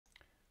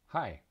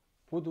Hi,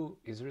 Odoo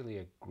is really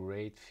a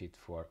great fit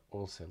for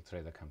wholesale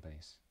trader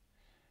companies.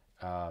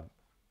 Uh,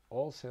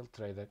 Wholesale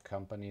trader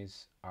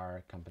companies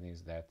are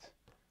companies that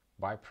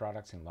buy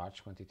products in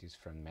large quantities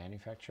from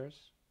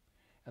manufacturers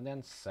and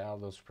then sell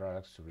those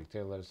products to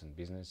retailers and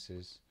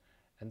businesses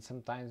and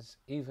sometimes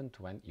even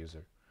to end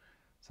user.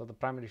 So the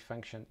primary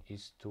function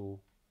is to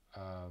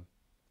uh,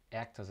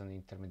 act as an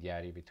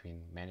intermediary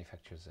between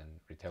manufacturers and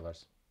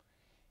retailers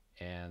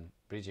and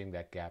bridging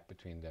that gap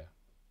between the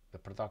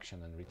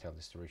production and retail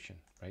distribution,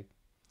 right?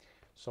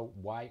 So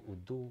why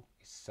Odoo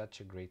is such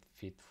a great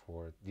fit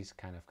for this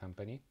kind of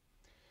company?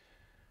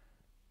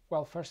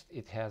 Well, first,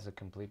 it has a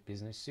complete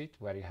business suite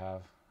where you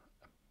have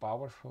a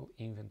powerful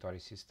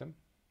inventory system.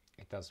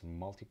 It has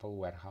multiple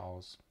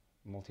warehouse,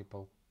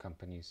 multiple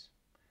companies,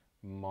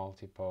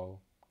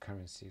 multiple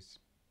currencies.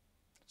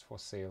 It's for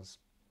sales,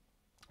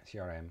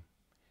 CRM.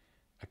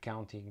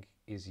 Accounting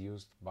is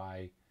used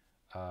by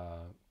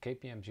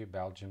KPMG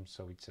Belgium,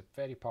 so it's a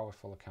very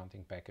powerful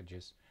accounting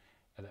packages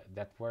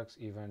that works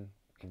even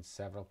in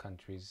several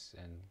countries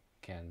and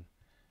can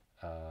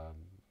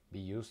be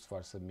used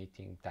for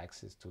submitting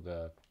taxes to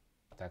the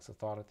tax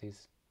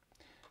authorities.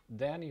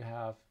 Then you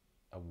have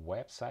a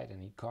website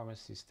and e-commerce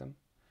system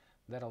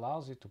that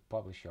allows you to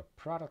publish your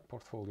product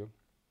portfolio,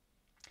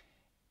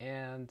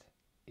 and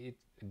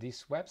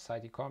this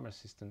website e-commerce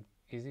system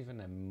is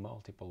even a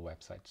multiple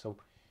website. So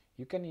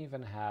you can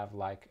even have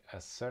like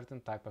a certain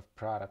type of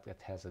product that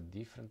has a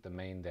different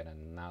domain than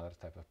another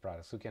type of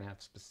product. So you can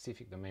have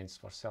specific domains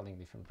for selling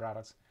different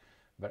products,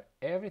 but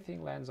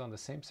everything lands on the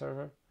same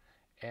server,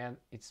 and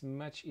it's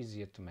much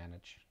easier to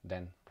manage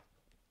than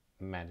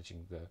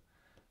managing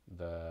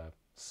the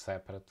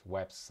separate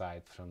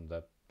website from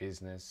the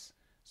business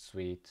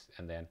suite.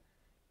 And then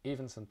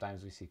even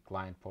sometimes we see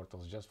client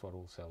portals just for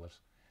wholesalers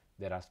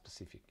that are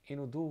specific. In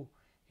Odoo,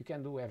 you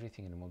can do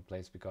everything in one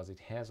place because it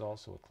has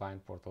also a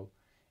client portal,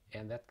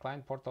 and that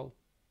client portal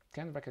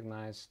can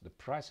recognize the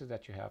prices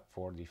that you have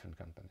for different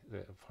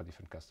for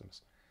different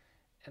customers.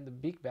 And the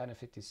big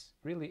benefit is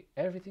really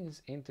everything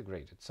is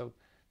integrated, so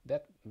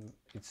that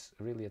it's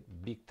really a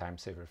big time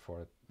saver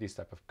for this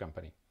type of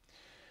company.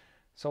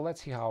 So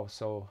let's see how.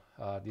 So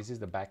this is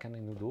the backend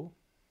in Odoo.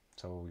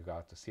 So we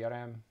got the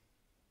CRM.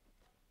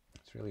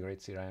 It's really great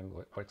CRM,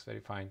 works very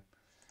fine.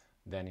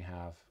 Then you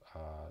have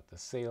the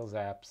sales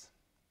apps.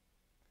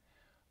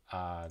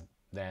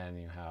 Then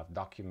you have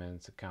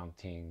documents,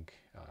 accounting,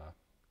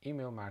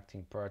 email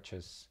marketing,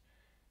 purchase,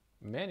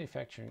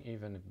 manufacturing,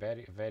 even a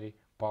very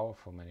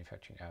powerful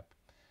manufacturing app.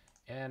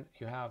 And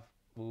you have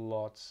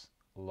lots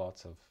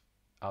of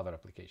other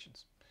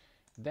applications.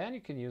 Then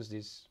you can use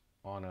this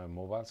on a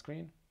mobile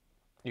screen.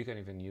 You can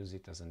even use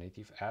it as a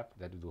native app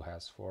that Odoo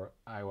has for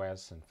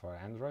iOS and for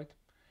Android,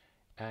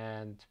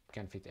 and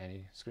can fit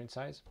any screen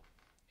size.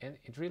 And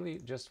it really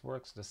just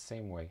works the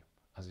same way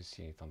as you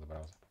see it on the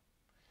browser.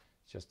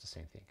 It's just the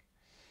same thing.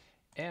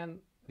 And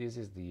this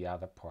is the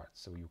other part.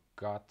 So you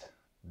got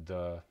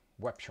the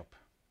web shop,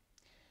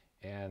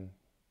 and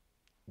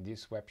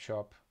this web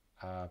shop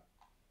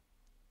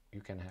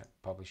you can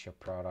publish your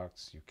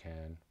products, you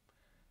can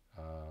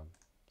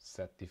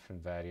set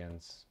different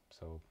variants,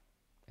 so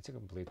it's a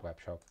complete web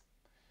shop.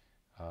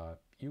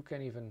 You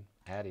can even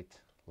add it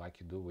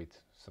like you do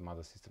with some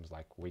other systems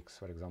like Wix,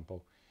 for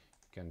example.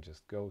 You can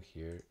just go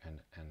here and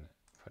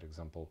for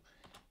example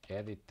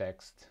edit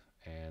text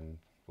and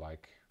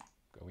like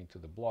go into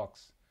the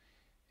blocks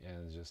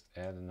and just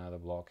add another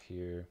block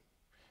here,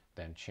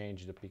 then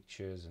change the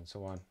pictures and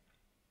so on.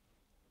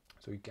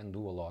 So you can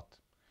do a lot,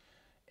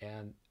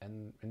 and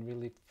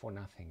really for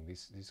nothing.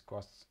 This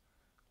costs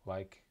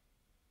like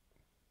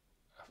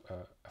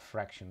a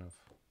fraction of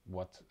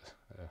what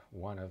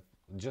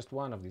just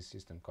one of these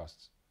system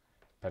costs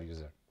per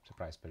user, the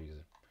price per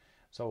user.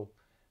 So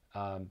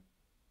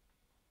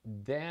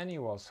then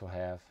you also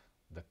have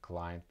the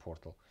client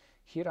portal.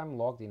 Here I'm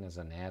logged in as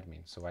an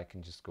admin, so I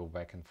can just go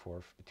back and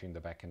forth between the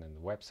backend and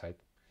the website.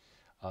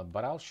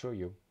 But I'll show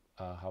you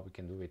how we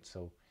can do it.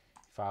 So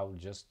if I'll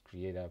just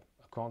create a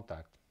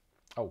contact.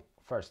 Oh,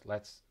 first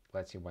let's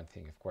see one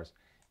thing. Of course,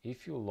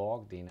 if you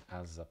logged in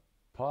as a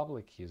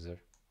public user,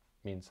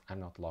 means I'm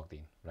not logged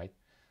in, right?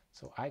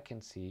 So I can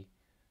see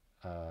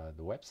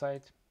the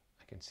website,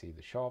 I can see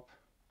the shop,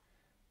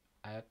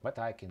 but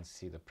I can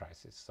see the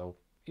prices. So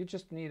you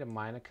just need a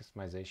minor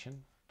customization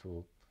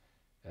to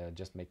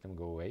just make them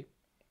go away.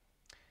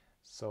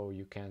 So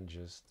you can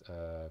just,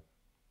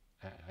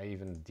 I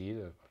even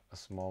did a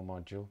small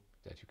module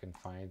that you can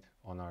find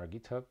on our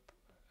GitHub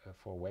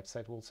for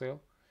website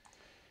wholesale.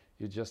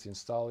 You just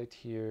install it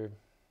here,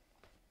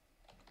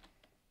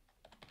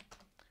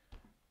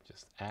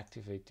 just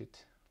activate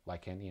it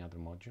like any other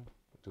module.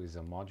 It is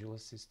a modular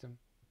system,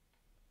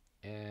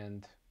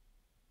 and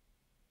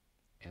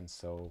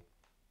so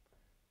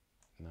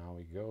now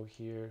we go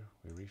here,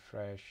 we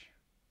refresh,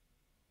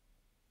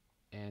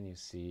 and you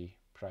see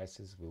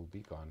prices will be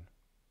gone.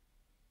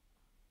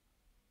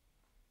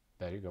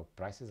 There you go,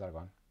 prices are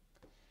gone.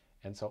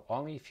 And so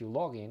only if you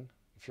log in,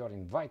 if you're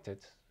invited,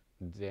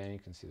 then you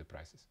can see the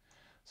prices.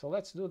 So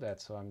let's do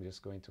that. So I'm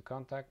just going to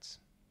contacts,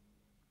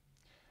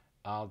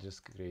 I'll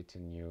just create a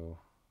new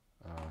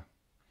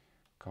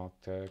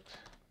contact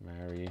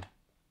Mary,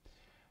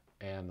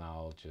 and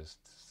I'll just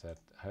set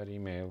her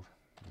email,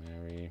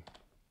 Mary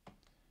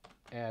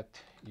at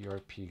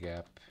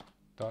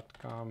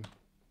yourpgap.com.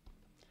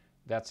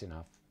 That's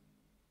enough.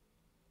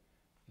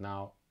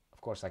 Now,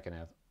 of course, I can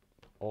add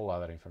all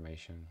other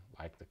information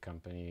like the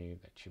company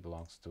that she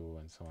belongs to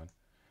and so on.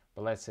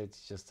 But let's say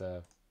it's just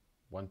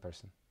one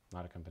person,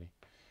 not a company.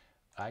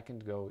 I can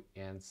go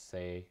and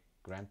say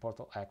grant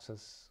portal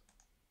access,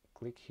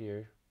 click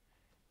here,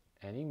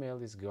 an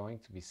email is going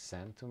to be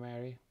sent to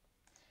Mary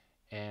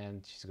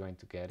and she's going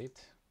to get it,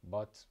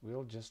 but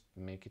we'll just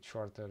make it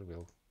shorter.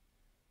 We'll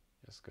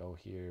just go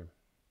here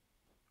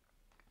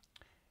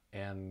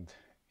and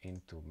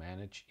into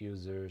manage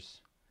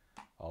users.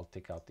 I'll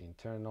take out the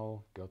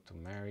internal, go to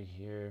Mary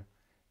here,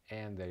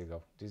 and there you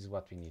go. This is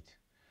what we need.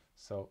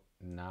 So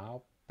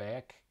now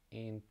back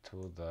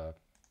into the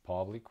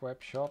public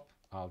web shop,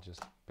 I'll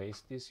just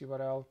paste this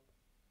URL.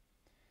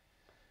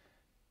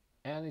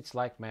 And it's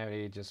like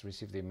Mary just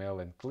received the email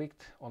and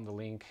clicked on the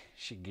link.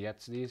 She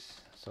gets this.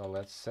 So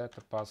let's set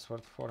a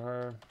password for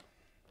her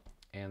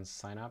and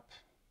sign up.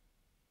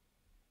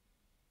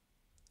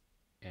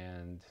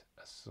 And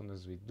as soon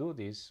as we do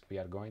this, we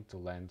are going to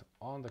land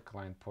on the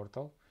client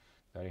portal.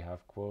 There you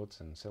have quotes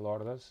and sale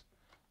orders.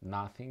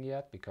 Nothing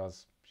yet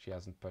because she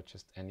hasn't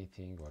purchased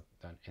anything or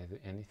done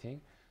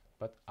anything.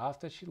 But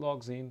after she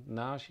logs in,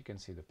 now she can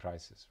see the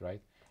prices,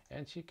 right?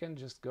 And she can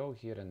just go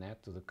here and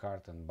add to the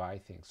cart and buy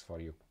things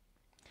for you.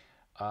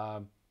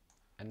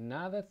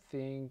 Another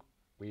thing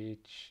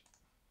which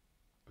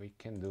we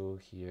can do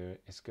here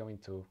is going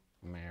to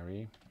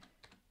Mary,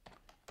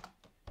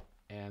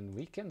 and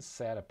we can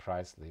set a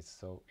price list.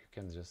 So you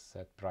can just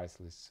set price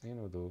lists in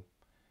Odoo,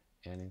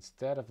 and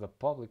instead of the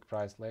public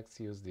price, let's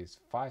use this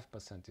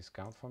 5%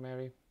 discount for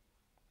Mary.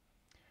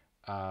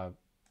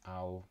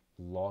 I'll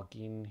log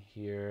in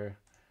here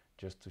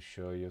just to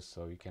show you,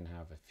 so you can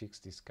have a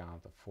fixed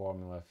discount, a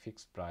formula,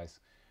 fixed price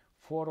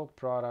for all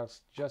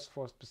products, just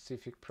for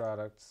specific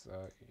products,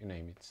 you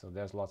name it. So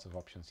there's lots of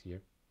options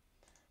here.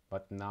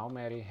 But now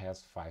Mary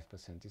has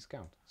 5%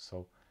 discount.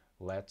 So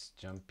let's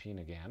jump in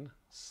again,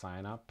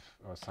 sign up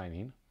or sign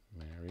in,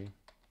 Mary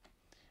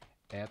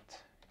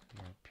at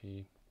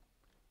yourpgap.com.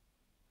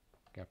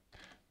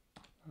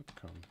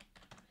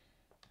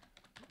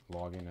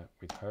 Log in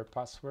with her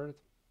password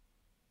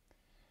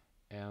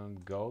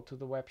and go to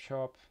the web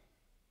shop.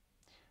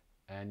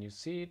 And you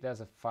see there's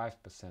a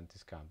 5%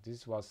 discount.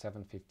 This was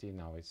 $7.50,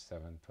 now it's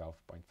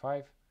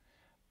 $712.5.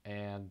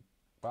 And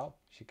well,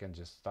 she can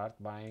just start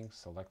buying,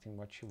 selecting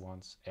what she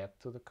wants, add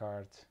to the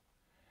cart,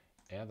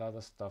 add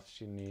other stuff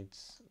she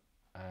needs,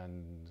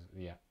 and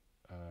yeah,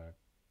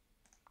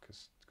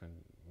 because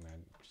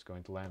it's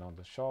going to land on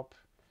the shop.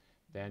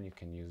 Then you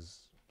can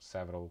use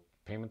several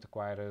payment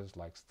acquirers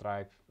like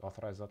Stripe,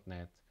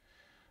 Authorize.net,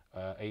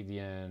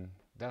 ADN.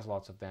 There's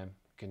lots of them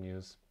you can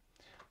use.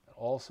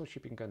 Also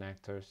shipping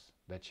connectors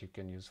that you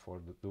can use for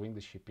doing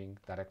the shipping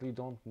directly. You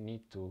don't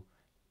need to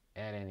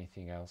add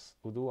anything else.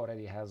 Odoo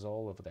already has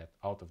all of that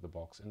out of the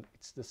box, and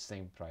it's the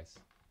same price.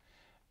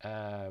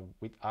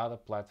 With other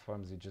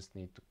platforms, you just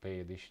need to pay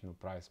additional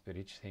price per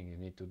each thing you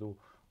need to do.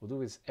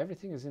 Odoo is,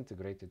 everything is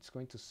integrated. It's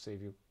going to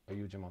save you a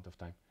huge amount of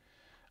time.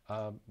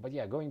 But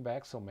yeah, going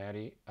back, so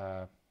Mary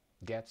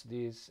gets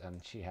this,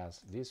 and she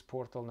has this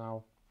portal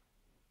now,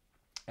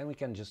 and we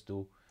can just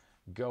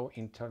go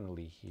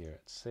internally here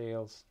at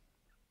sales,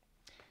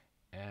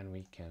 and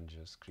we can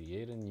just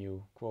create a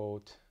new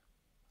quote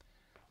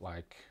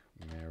like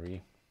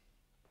Mary.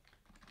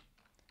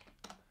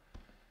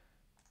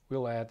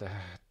 We'll add a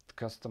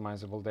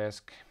customizable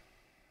desk,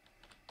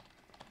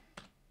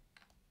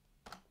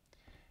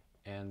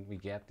 and we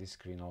get this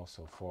screen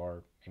also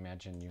for,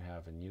 imagine you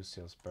have a new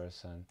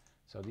salesperson,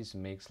 so this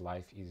makes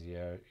life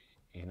easier.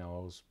 He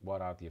knows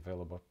what are the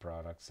available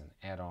products and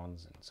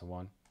add-ons and so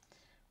on.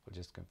 We'll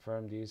just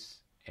confirm this,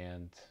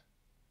 and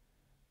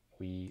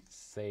we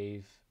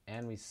save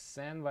and we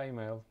send by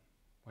email.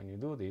 When you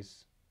do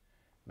this,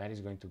 Matt is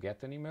going to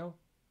get an email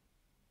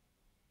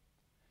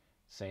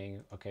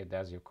saying, okay,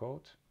 there's your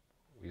quote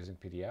using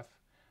PDF,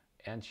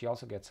 and she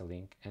also gets a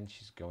link, and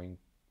she's going to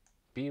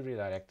be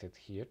redirected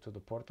here to the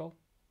portal.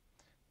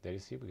 There you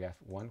see we have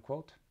one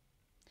quote,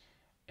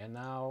 and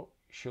now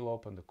she'll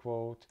open the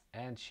quote,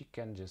 and she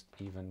can just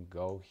even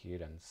go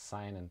here and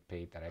sign and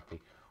pay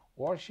directly.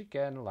 Or she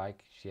can,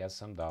 like she has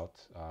some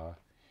doubt,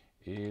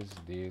 is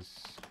this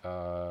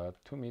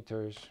 2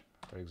 meters,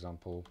 for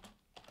example,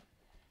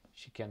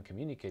 she can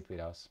communicate with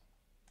us,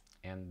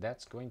 and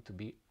that's going to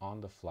be on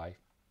the fly,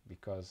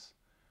 because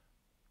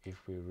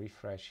if we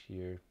refresh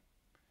here,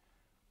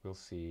 we'll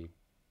see,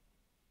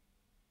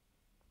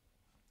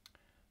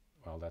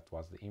 well, that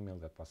was the email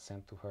that was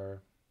sent to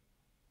her.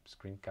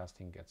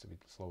 Screencasting gets a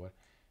bit slower.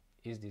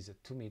 Is this a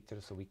 2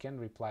 meters? So we can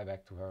reply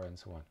back to her and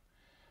so on.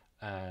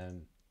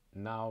 And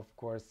now, of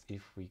course,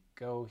 if we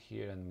go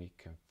here and we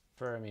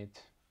confirm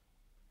it,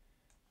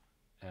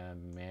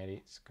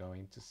 Mary is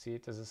going to see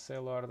it as a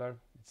sale order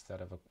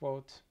instead of a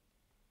quote.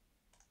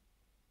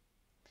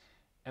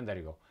 And there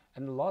you go.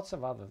 And lots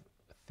of other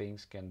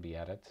things can be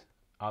added,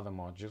 other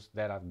modules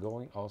that are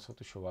going also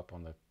to show up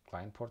on the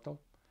client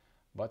portal.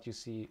 But you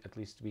see, at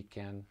least we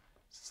can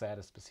set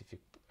a specific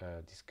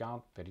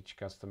discount per each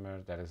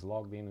customer that is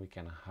logged in. We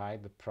can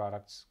hide the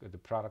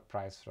product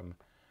price from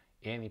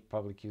any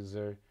public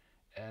user,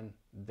 and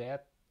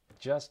that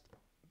just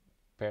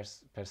per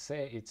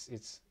se,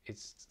 it's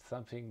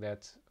something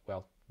that,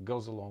 well,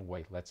 goes a long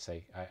way. Let's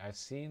say I've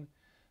seen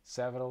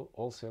several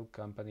wholesale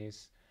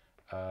companies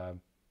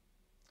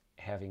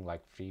having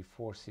like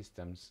 3-4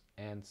 systems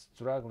and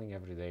struggling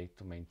every day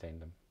to maintain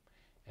them,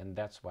 and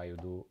that's why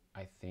Odoo,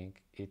 I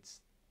think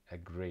it's a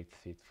great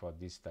fit for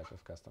this type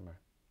of customer.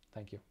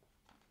 Thank you.